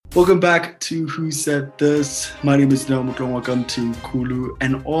Welcome back to Who Said This. My name is Naomuton. Welcome to Kulu.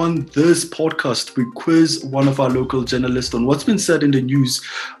 And on this podcast, we quiz one of our local journalists on what's been said in the news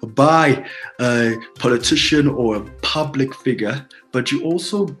by a politician or a public figure. But you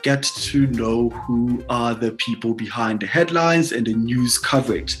also get to know who are the people behind the headlines and the news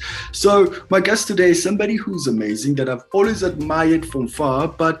coverage. So my guest today is somebody who's amazing that I've always admired from far.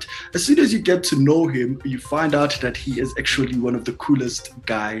 But as soon as you get to know him, you find out that he is actually one of the coolest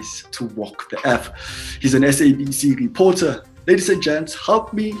guys to walk the F. He's an SABC reporter. Ladies and gents,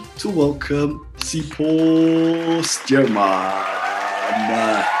 help me to welcome Sipho Stearman.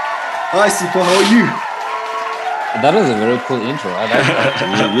 Hi Sipho, how are you? That was a very cool intro. I like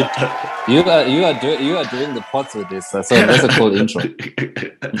that. You are doing the pots with this, so that's a cool intro.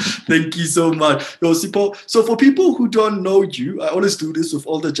 Thank you so much. Yo, Sipho, so for people who don't know you, I always do this with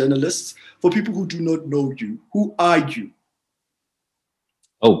all the journalists. For people who do not know you, who are you?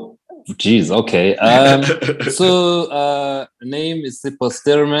 Oh, geez. Okay. Name is Sipho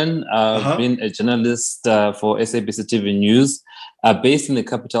Stearman. I've been a journalist for SABC TV News. Based in the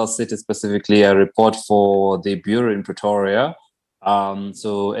capital city specifically, I report for the bureau in Pretoria.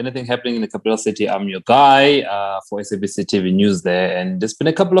 So anything happening in the capital city, I'm your guy for SABC TV News there. And it's been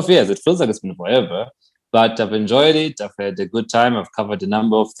a couple of years. It feels like it's been forever. But I've enjoyed it. I've had a good time. I've covered a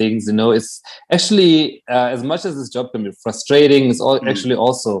number of things. You know, it's actually, as much as this job can be frustrating, it's actually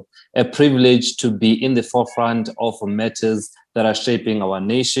also a privilege to be in the forefront of matters that are shaping our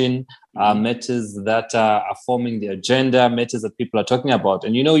nation, matters that are forming the agenda, matters that people are talking about.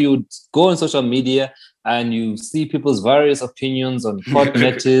 And, you know, you go on social media and you see people's various opinions on court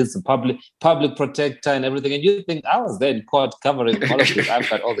matters, public protector and everything. And you think, I was there in court covering all of this. I've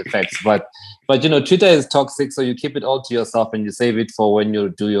got all the facts. But you know, Twitter is toxic, so you keep it all to yourself and you save it for when you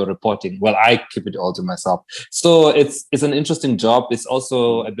do your reporting. Well, I keep it all to myself. So it's an interesting job. It's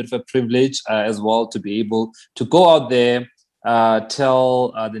also a bit of a privilege as well to be able to go out there,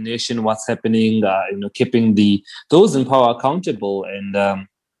 tell the nation what's happening, you know, keeping those in power accountable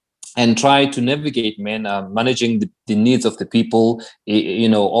and try to navigate, managing the needs of the people, you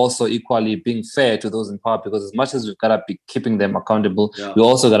know, also equally being fair to those in power, because as much as we've got to be keeping them accountable, we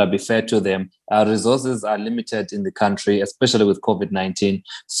also got to be fair to them. Our resources are limited in the country, especially with COVID-19.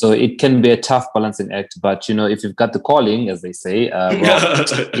 So it can be a tough balancing act. But, you know, if you've got the calling, as they say,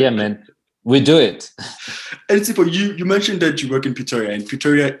 yeah, man, we do it. And Sipho, you mentioned that you work in Pretoria, and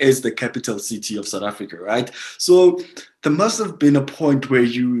Pretoria is the capital city of South Africa, right? So there must have been a point where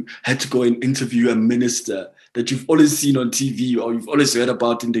you had to go and interview a minister that you've always seen on TV or you've always heard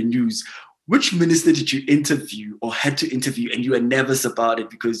about in the news. Which minister did you interview or had to interview and you were nervous about it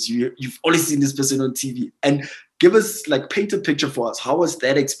because you've always seen this person on TV? And give us, like, paint a picture for us. How was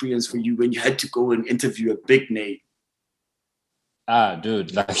that experience for you when you had to go and interview a big name?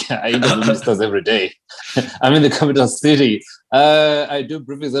 Dude, like I interview ministers every day. I'm in the capital city. I do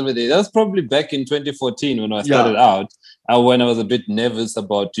briefings every day. That was probably back in 2014 when I started out, when I was a bit nervous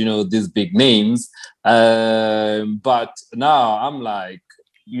about, you know, these big names. But now I'm like,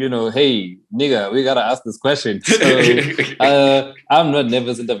 you know, hey, nigga, we gotta ask this question. So I'm not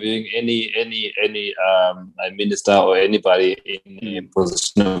nervous interviewing any minister or anybody in a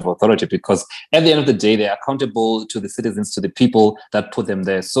position of authority, because at the end of the day, they're accountable to the citizens, to the people that put them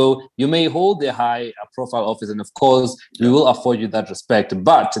there. So you may hold a high profile office, and of course, we will afford you that respect.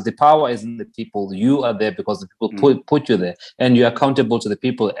 But the power is in the people. You are there because the people put you there, and you're accountable to the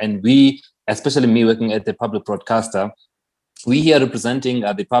people. And we, especially me working at the public broadcaster, we here representing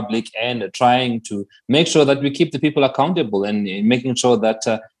the public and trying to make sure that we keep the people accountable and making sure that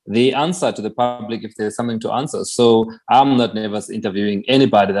they answer to the public if there's something to answer. So I'm not nervous interviewing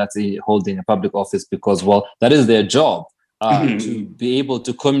anybody that's holding a public office, because, well, that is their job, to be able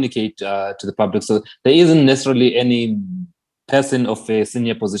to communicate to the public. So there isn't necessarily any person of a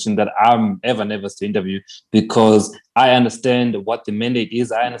senior position that I'm ever nervous to interview, because I understand what the mandate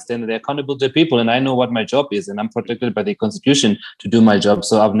is. I understand that they're accountable to people, and I know what my job is, and I'm protected by the Constitution to do my job.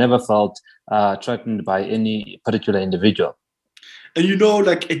 So I've never felt threatened by any particular individual. And you know,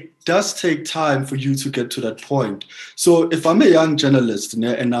 like, it does take time for you to get to that point. So if I'm a young journalist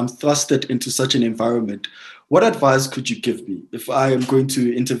and I'm thrusted into such an environment, what advice could you give me if I am going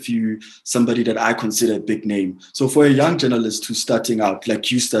to interview somebody that I consider a big name? So for a young journalist who's starting out, like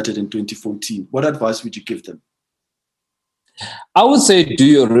you started in 2014, what advice would you give them? I would say do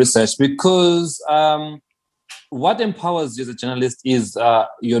your research, because what empowers you as a journalist is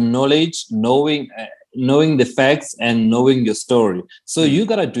your knowledge, knowing the facts and knowing your story. So you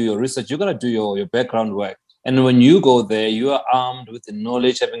got to do your research. You got to do your background work. And when you go there, you are armed with the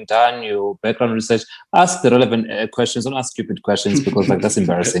knowledge, having done your background research. Ask the relevant questions. Don't ask stupid questions because that's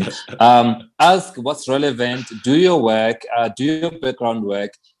embarrassing. Ask what's relevant. Do your work. Do your background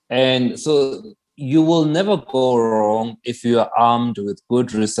work. And so you will never go wrong if you are armed with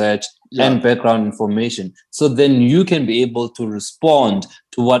good research and background information. So then you can be able to respond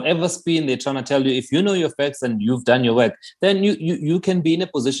to whatever spin they're trying to tell you. If you know your facts and you've done your work, then you can be in a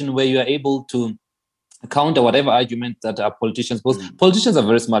position where you are able to counter whatever argument that our politicians pose. Politicians are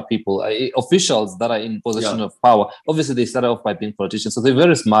very smart people. Officials that are in position of power, obviously they start off by being politicians, so they're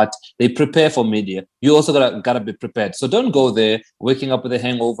very smart. They prepare for media. You also gotta be prepared. So don't go there waking up with a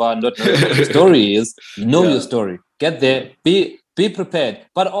hangover, not knowing what the story is. Know your story. Get there. Be prepared,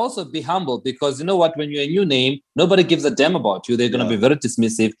 but also be humble, because you know what? When you're a new name, nobody gives a damn about you. They're going to be very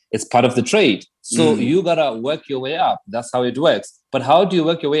dismissive. It's part of the trade. So you got to work your way up. That's how it works. But how do you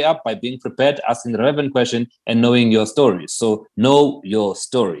work your way up? By being prepared, asking the relevant question, and knowing your story. So know your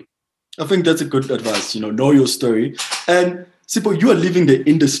story. I think that's a good advice, know your story. And Sipho, you are leaving the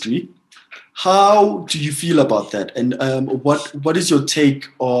industry. How do you feel about that? And what is your take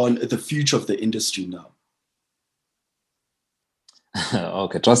on the future of the industry now?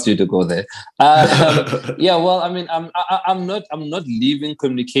 Okay, trust you to go there. Well, I mean, I'm not leaving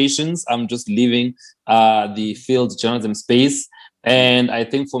communications. I'm just leaving the field journalism space. And I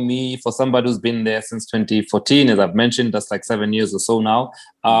think for me, for somebody who's been there since 2014, as I've mentioned, that's like 7 years or so now.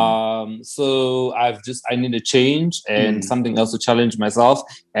 So I need a change and something else to challenge myself.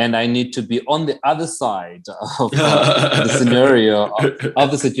 And I need to be on the other side of the scenario, of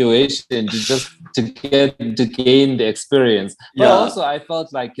the situation, to gain the experience. But also I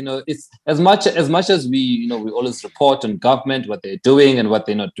felt like, it's as much as we always report on government, what they're doing and what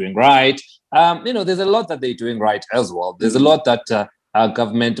they're not doing right. There's a lot that they're doing right as well. There's a lot that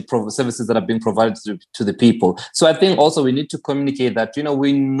government services that are being provided to the people. So I think also we need to communicate that,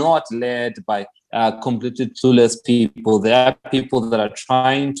 we're not led by completely clueless people. There are people that are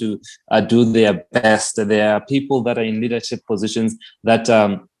trying to do their best. There are people that are in leadership positions that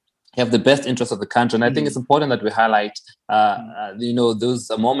have the best interest of the country. And I think it's important that we highlight,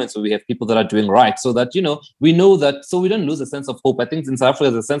 those moments where we have people that are doing right, so that, we know that, so we don't lose a sense of hope. I think in South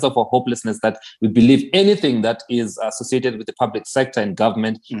Africa, there's a sense of hopelessness that we believe anything that is associated with the public sector and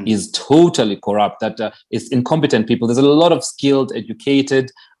government is totally corrupt, that it's incompetent people. There's a lot of skilled, educated,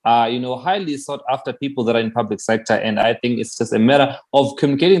 highly sought after people that are in public sector. And I think it's just a matter of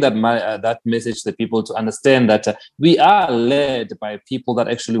communicating that message to the people to understand that we are led by people that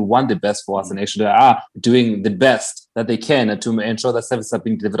actually want the best for us and actually are doing the best that they can to ensure that services are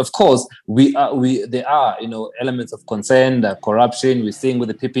being delivered. Of course, there are, elements of concern, corruption. We're seeing with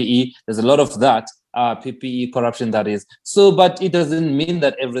the PPE, there's a lot of that. PPE corruption, that is. So, but it doesn't mean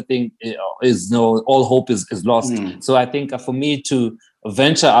that everything all hope is lost. So I think for me to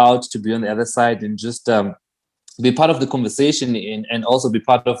venture out, to be on the other side and just be part of the conversation and also be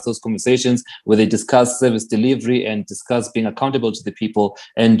part of those conversations where they discuss service delivery and discuss being accountable to the people.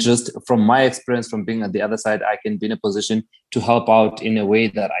 And just from my experience from being at the other side, I can be in a position to help out in a way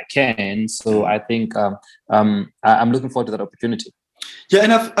that I can. So I think I'm looking forward to that opportunity. Yeah,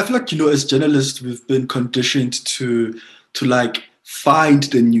 and I feel like, as journalists, we've been conditioned to like find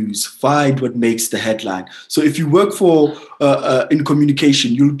the news, find what makes the headline. So if you work in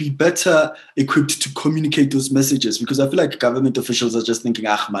communication, you'll be better equipped to communicate those messages, because I feel like government officials are just thinking,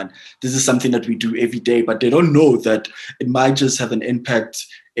 man, this is something that we do every day, but they don't know that it might just have an impact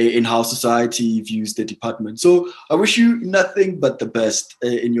in how society views the department. So I wish you nothing but the best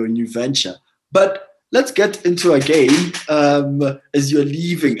in your new venture. But let's get into a game as you're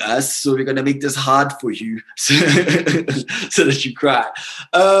leaving us. So we're going to make this hard for you so that you cry.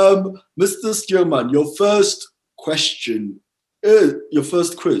 Mr. Stuurman, your first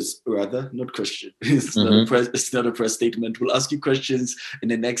quiz, rather, not question. It's not a press statement. We'll ask you questions in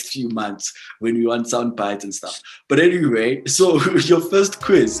the next few months when we want sound bites and stuff. But anyway, so your first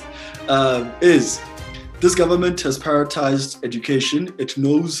quiz is... This government has prioritized education. It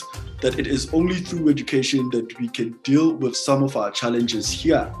knows that it is only through education that we can deal with some of our challenges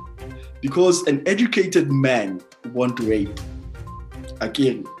here. Because an educated man won't rape.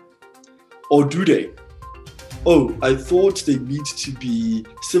 Again. Or do they? Oh, I thought they need to be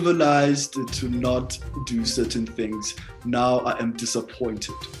civilized to not do certain things. Now I am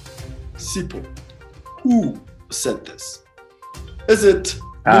disappointed. Sipho, who said this? Is it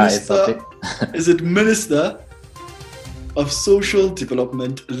is it Minister of Social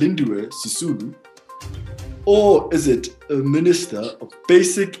Development Lindiwe Sisulu, Or is it a Minister of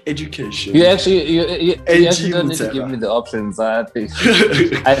Basic Education? You actually don't need to give me the options. I think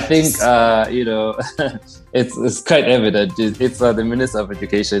it's quite evident. It's the Minister of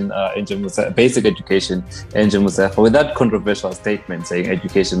Education, Basic Education, Angel Motshekga, with that controversial statement saying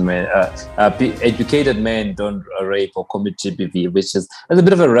educated men don't rape or commit GBV, which is a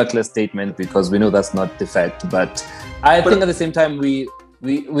bit of a reckless statement because we know that's not the fact. But I think at the same time we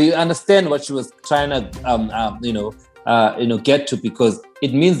understand what she was trying to get to, because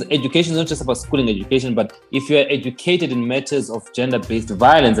it means education is not just about schooling education, but if you're educated in matters of gender-based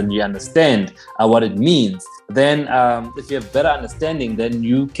violence and you understand what it means, then if you have better understanding, then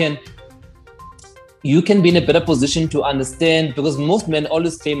you can be in a better position to understand, because most men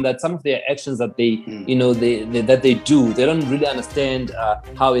always claim that some of their actions that they do, they don't really understand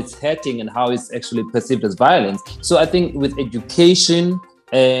how it's hurting and how it's actually perceived as violence. So I think with education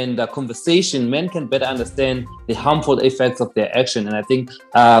and conversation, men can better understand the harmful effects of their action. And I think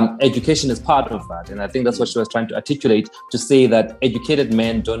education is part of that. And I think that's what she was trying to articulate, to say that educated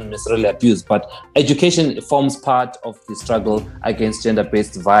men don't necessarily abuse, but education forms part of the struggle against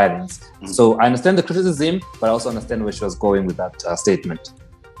gender-based violence. So I understand the criticism, but I also understand where she was going with that statement.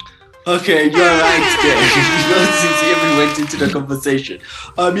 Okay, you're right there. Since you even went into the conversation.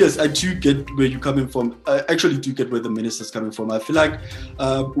 Yes, I do get where you're coming from. I actually do get where the minister's coming from. I feel like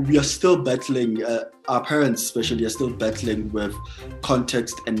we are still battling, our parents especially are still battling with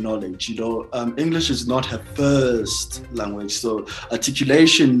context and knowledge. English is not her first language, so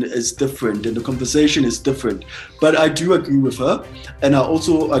articulation is different and the conversation is different. But I do agree with her, and I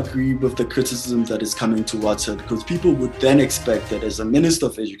also agree with the criticism that is coming towards her, because people would then expect that as a Minister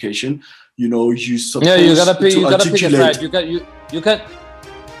of Education, you're supposed you gotta pick a articulate. side.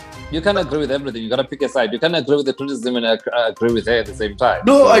 You can't agree with everything. You gotta pick a side. You can't agree with the criticism and agree with her at the same time.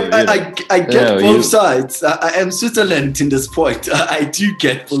 No, I get both sides. I am Switzerland in this point. I do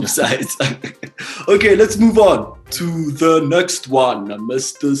get both sides. Okay, let's move on to the next one,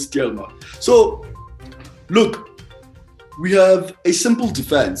 Mr. Stelma. So, look, we have a simple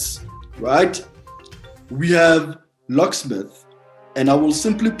defense, right? We have locksmith, and I will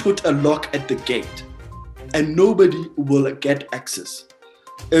simply put a lock at the gate, and nobody will get access.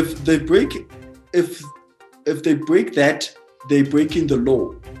 If they break that, they're breaking the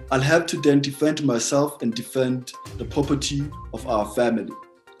law. I'll have to then defend myself and defend the property of our family.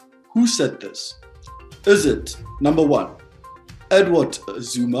 Who said this? Is it, number one, Edward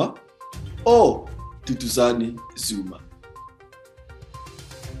Zuma or Duduzane Zuma?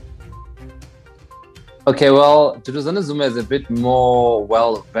 Okay, well, Duduzane Zuma is a bit more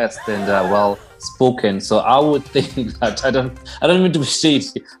well-versed and well-spoken, so I would think that I don't mean to be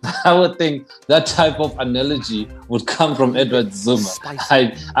shady, but I would think that type of analogy would come from Edward Zuma.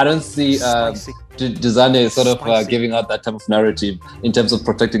 I don't see Duduzane sort of giving out that type of narrative in terms of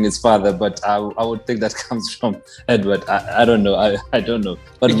protecting his father, but I would think that comes from Edward. I don't know. I don't know,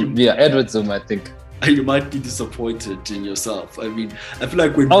 but yeah, Edward Zuma, I think. You might be disappointed in yourself. I mean, I feel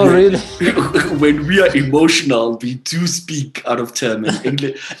like when we are emotional, we do speak out of term,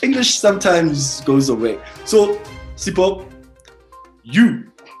 and English sometimes goes away. So, Sipho,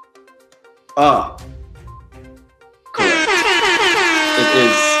 you are correct. It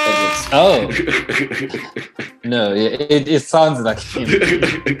is Edward. Oh. No, it sounds like him.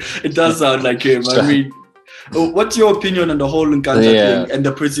 It does sound like him. I mean, what's your opinion on the whole Nkandla thing and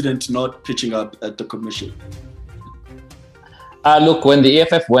the president not pitching up at the commission? Look, when the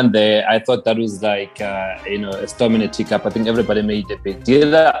EFF went there, I thought that was like, a storm in a teacup. I think everybody made a big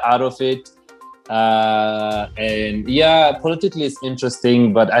deal out of it. And yeah, politically it's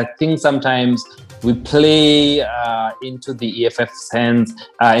interesting, but I think sometimes we play into the EFF's hands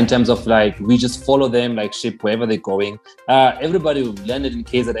in terms of like, we just follow them like sheep wherever they're going. Everybody landed in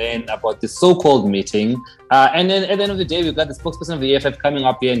KZN about this so-called meeting. And then at the end of the day, we've got the spokesperson of the EFF coming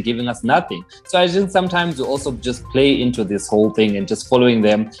up here and giving us nothing. So I think sometimes we also just play into this whole thing and just following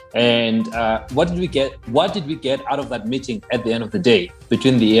them. And what did we get out of that meeting at the end of the day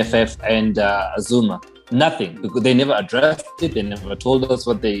between the EFF and Zuma? Nothing, because they never addressed it. They never told us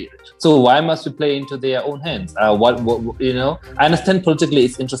what they. So why must we play into their own hands? I understand politically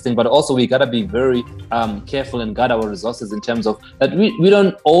it's interesting, but also we gotta be very careful and guard our resources in terms of that we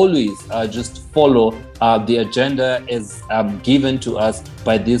don't always just follow the agenda as given to us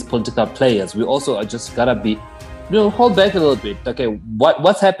by these political players. We also just gotta be. Hold back a little bit. Okay,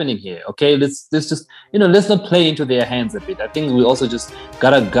 what's happening here? Okay, let's just let's not play into their hands a bit. I think we also just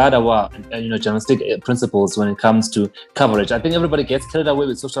gotta guard our journalistic principles when it comes to coverage. I think everybody gets carried away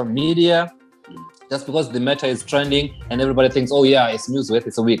with social media. just because the matter is trending and everybody thinks, oh yeah, it's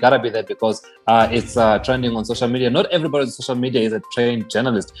newsworthy, so we gotta be there because it's trending on social media. Not everybody on social media is a trained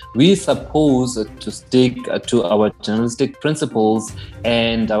journalist. We're supposed to stick to our journalistic principles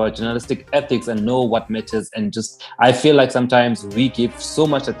and our journalistic ethics and know what matters. And just, I feel like sometimes we give so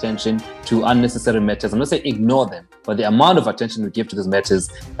much attention to unnecessary matters. I'm not saying ignore them, but the amount of attention we give to these matters,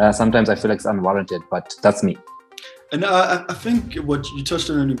 sometimes I feel like it's unwarranted, but that's me. And I think what you touched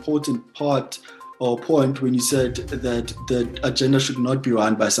on an important part or point when you said that the agenda should not be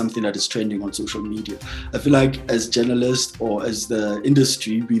run by something that is trending on social media. I feel like as journalists or as the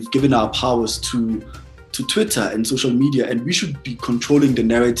industry, we've given our powers to Twitter and social media, and we should be controlling the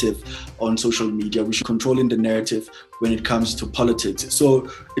narrative on social media. We should be controlling the narrative when it comes to politics. So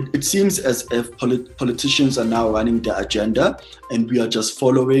it seems as if politicians are now running the agenda and we are just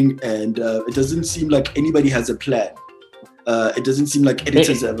following, and it doesn't seem like anybody has a plan. It doesn't seem like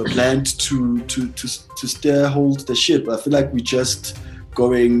editors have a plan to hold the ship. I feel like we're just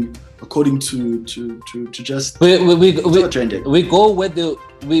going according to just trending. We go where the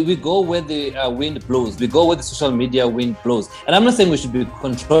wind blows. We go where the social media wind blows. And I'm not saying we should be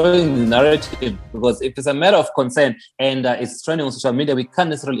controlling the narrative, because if it's a matter of concern and it's trending on social media, we can't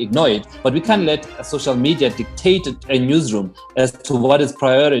necessarily ignore it. But we can't let social media dictate a newsroom as to what is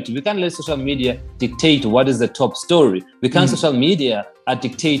priority. We can't let social media dictate what is the top story. We can't social media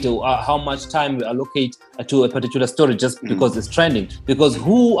dictate how much time we allocate to a particular story just because it's trending. Because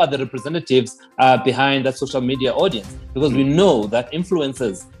who are the representatives behind that social media audience? Because we know that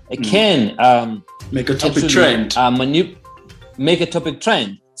influencers can make a topic trend. Make a topic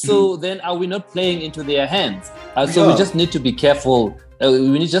trend. So then are we not playing into their hands? So we just need to be careful.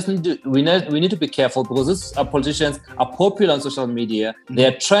 We need to be careful, because these politicians are popular on social media. They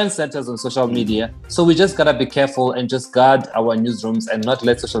are trendsetters on social media. So we just gotta be careful and just guard our newsrooms and not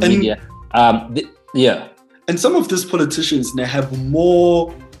let social media. And some of these politicians, they have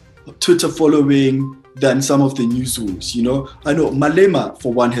more Twitter following than some of the newsrooms. You know, I know Malema,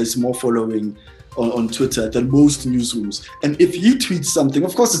 for one, has more following on Twitter than most newsrooms. And if he tweets something,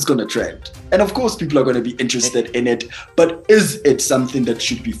 of course it's going to trend. And of course people are going to be interested in it. But is it something that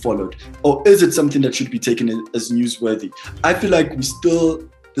should be followed? Or is it something that should be taken as newsworthy? I feel like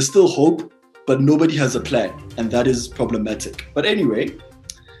there's still hope, but nobody has a plan. And that is problematic. But anyway,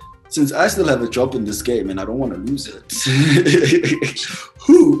 since I still have a job in this game and I don't want to lose it,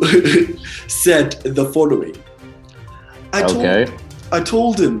 who said the following? I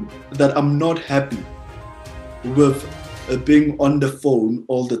told him that I'm not happy with being on the phone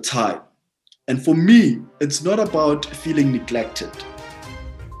all the time. And for me, it's not about feeling neglected.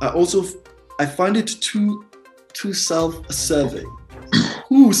 I find it too self-serving.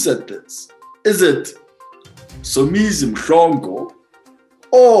 Who said this? Is it Somizi Mhlongo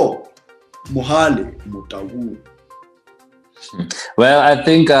or Mohale Motaung? Well, I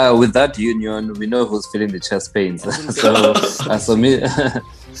think with that union, we know who's feeling the chest pains. Somizi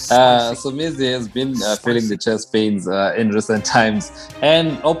has been feeling the chest pains in recent times,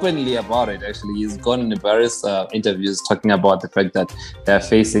 and openly about it. Actually, he's gone in various interviews talking about the fact that they're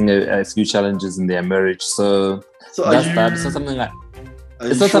facing a few challenges in their marriage. So that's that. It's not something that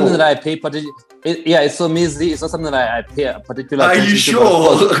something that I pay particular. It's Somizi. It's not something that I pay a particular attention to. Are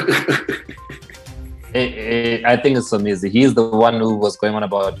you sure? I think it's Somizi. He's the one who was going on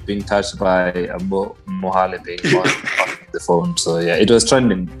about being touched by Mohale being on the phone. So yeah, it was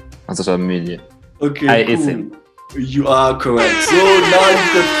trending on social media. Okay, cool. It's him. You are correct. So now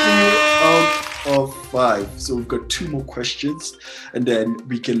you've got 3 out of 5. So we've got 2 more questions, and then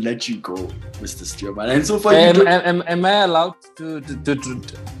we can let you go, Mr. Stearman. And so far, am I allowed to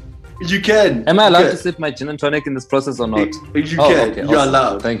You can. Am I allowed to sip my gin and tonic in this process or not? You can. Okay, You're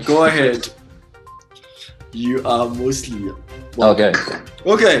allowed. Thank you. Go ahead. You are mostly welcome.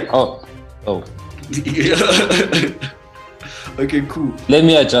 Okay. Oh. Okay, cool. Let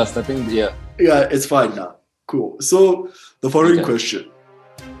me adjust. I think Yeah, it's fine now. Cool. So the following question.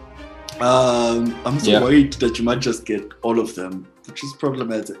 I'm so worried that you might just get all of them, which is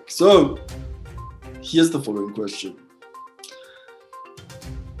problematic. So here's the following question.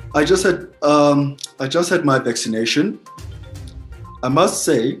 I just had my vaccination. I must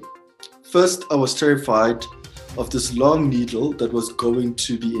say, first, I was terrified of this long needle that was going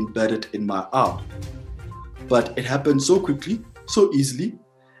to be embedded in my arm. But it happened so quickly, so easily.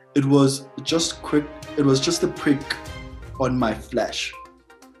 It was just a prick on my flesh.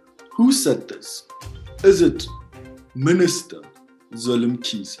 Who said this? Is it Minister Zweli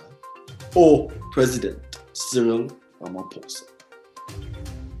Mkhize or President Cyril Ramaphosa?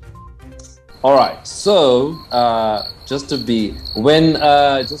 All right. So, just to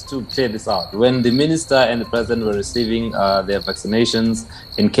clear this out, when the minister and the president were receiving their vaccinations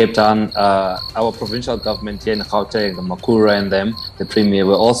in Cape Town, our provincial government here in Gauteng, Makura and them, the premier,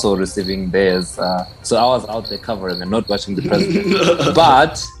 were also receiving theirs. So I was out there covering and not watching the president.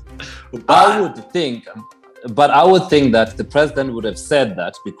 But I would think that the president would have said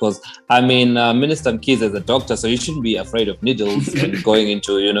that because, Minister Mkhize is a doctor, so you shouldn't be afraid of needles and going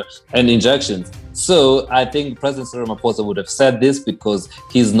into, and injections. So I think President Cyril Ramaphosa would have said this because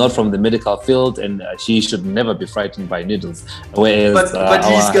he's not from the medical field and he should never be frightened by needles. Whereas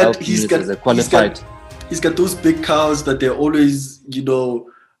he's got those big cows that they're always,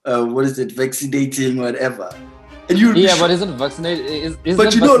 vaccinating, whatever. But he's not vaccinated. He's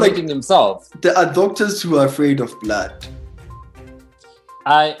not vaccinating himself. There are doctors who are afraid of blood.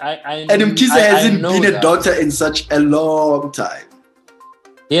 And Mkhize hasn't been a doctor in such a long time.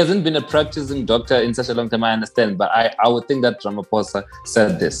 He hasn't been a practicing doctor in such a long time, I understand. But I would think that Ramaphosa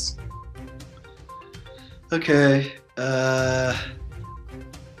said this. Okay. Are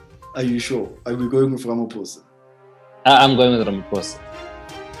you sure? Are we going with Ramaphosa? I'm going with Ramaphosa.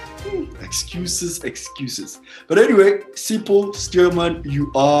 Excuses. But anyway, Sipho Stearman,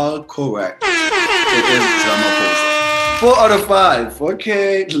 you are correct. It is Ramaphosa. 4 out of 5.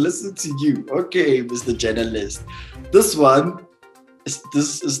 Okay, listen to you. Okay, Mr. Journalist. This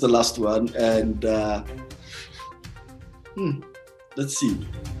is the last one, and let's see.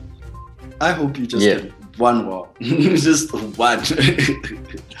 I hope you just get one wrong. Just one.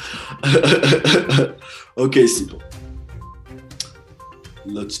 Okay, Sipho.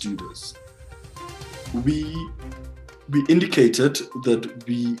 Let's do this. We indicated that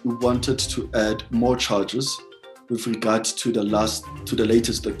we wanted to add more charges with regard to the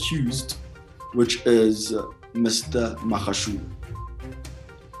latest accused, which is Mr. Magashule.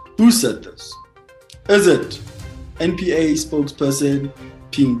 Who said this? Is it NPA spokesperson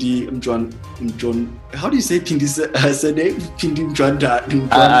Phindi Mjwan? How do you say Phindi's name? Phindi Mjwan.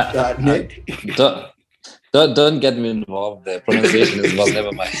 Don't get me involved. The pronunciation is well,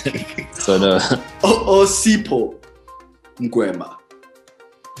 never mind. So no. Or Sipho Mgwema.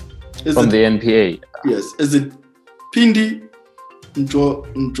 From the NPA. Yes. Is it Phindi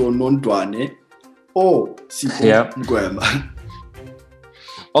Mjwanondwane or Sipho Mgwema?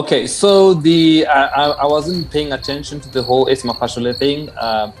 Okay, so I wasn't paying attention to the whole Ace Magashule thing,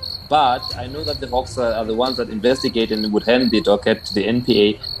 but I know that the Hawks are the ones that investigate and would hand the docket to the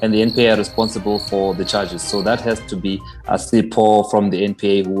NPA, and the NPA are responsible for the charges. So that has to be a Sipho from the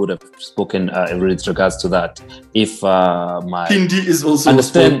NPA who would have spoken with regards to that. If my Phindi is also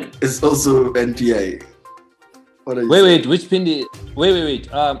is also NPA. Wait, which Phindi? Wait.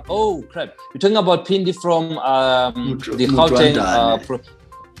 Oh crap! You're talking about Phindi from the Gauteng.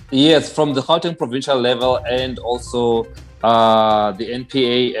 Yes, from the Gauteng provincial level and also the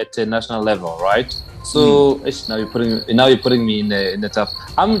NPA at a national level, right? So now you're putting me in the tough.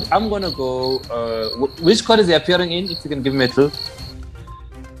 I'm gonna go. Which court is he appearing in? If you can give me a clue.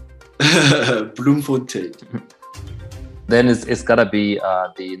 Bloemfontein. Then it's gotta be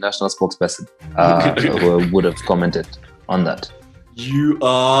the national spokesperson who would have commented on that. You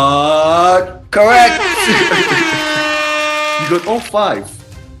are correct. You got all 5.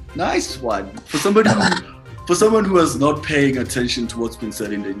 Nice one. For someone who was not paying attention to what's been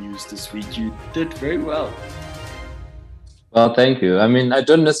said in the news this week, you did very well. Well, thank you. I mean, I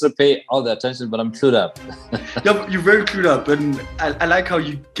don't necessarily pay all the attention, but I'm clued up. Yeah, you're very clued up, and I like how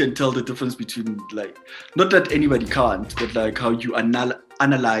you can tell the difference between, like, not that anybody can't, but like how you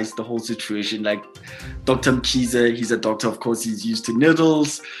analyze the whole situation. Like Dr. Mkhize, he's a doctor, of course, he's used to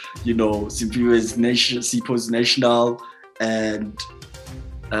needles. Sipho's national, and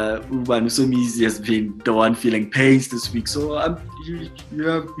Ubani Somizi has been the one feeling pains this week. So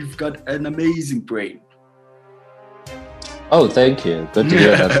you've got an amazing brain. Oh, thank you. Good to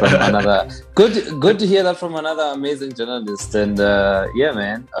hear that from another. Good to hear that from another amazing journalist. And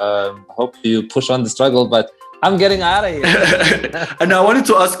man. Hope you push on the struggle, but I'm getting out of here. And I wanted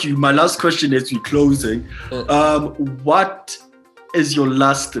to ask you, my last question as we're closing. What is your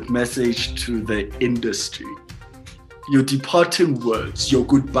last message to the industry? Your departing words, your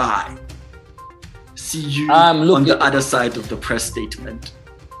goodbye. See you on the other side of the press statement.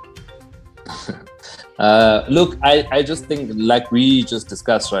 Look, I just think, like we just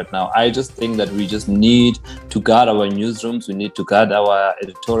discussed right now, I just think that we just need to guard our newsrooms. We need to guard our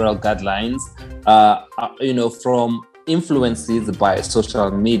editorial guidelines, from influences by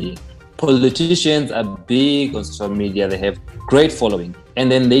social media. Politicians are big on social media. They have great following,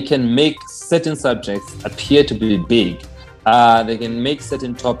 and then they can make certain subjects appear to be big. They can make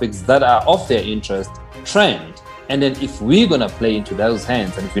certain topics that are of their interest trend. And then if we're going to play into those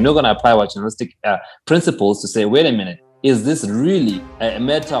hands, and if we're not going to apply our journalistic principles to say, wait a minute, is this really a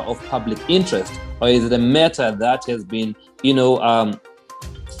matter of public interest, or is it a matter that has been,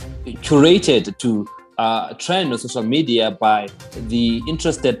 curated to trend on social media by the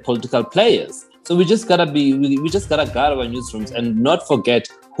interested political players? So we just gotta guard our newsrooms and not forget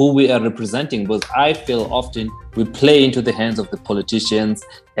who we are representing, because I feel often we play into the hands of the politicians,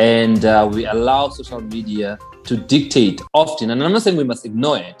 and we allow social media to dictate often. And I'm not saying we must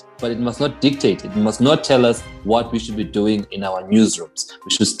ignore it, but it must not dictate. It must not tell us what we should be doing in our newsrooms. We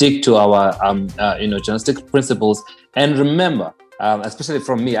should stick to our journalistic principles. And remember, especially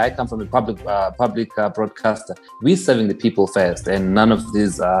from me, I come from a public broadcaster. We're serving the people first, and none of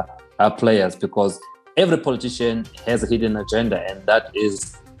these players, because every politician has a hidden agenda, and that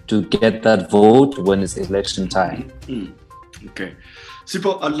is to get that vote when it's election time. Mm-hmm. Okay.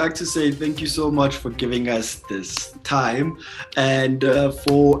 Super, I'd like to say thank you so much for giving us this time. And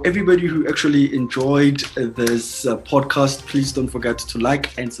for everybody who actually enjoyed this podcast, please don't forget to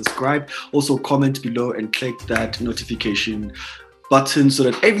like and subscribe. Also comment below and click that notification button so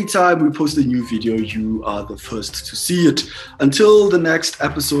that every time we post a new video, you are the first to see it. Until the next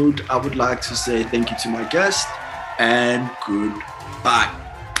episode, I would like to say thank you to my guest and goodbye.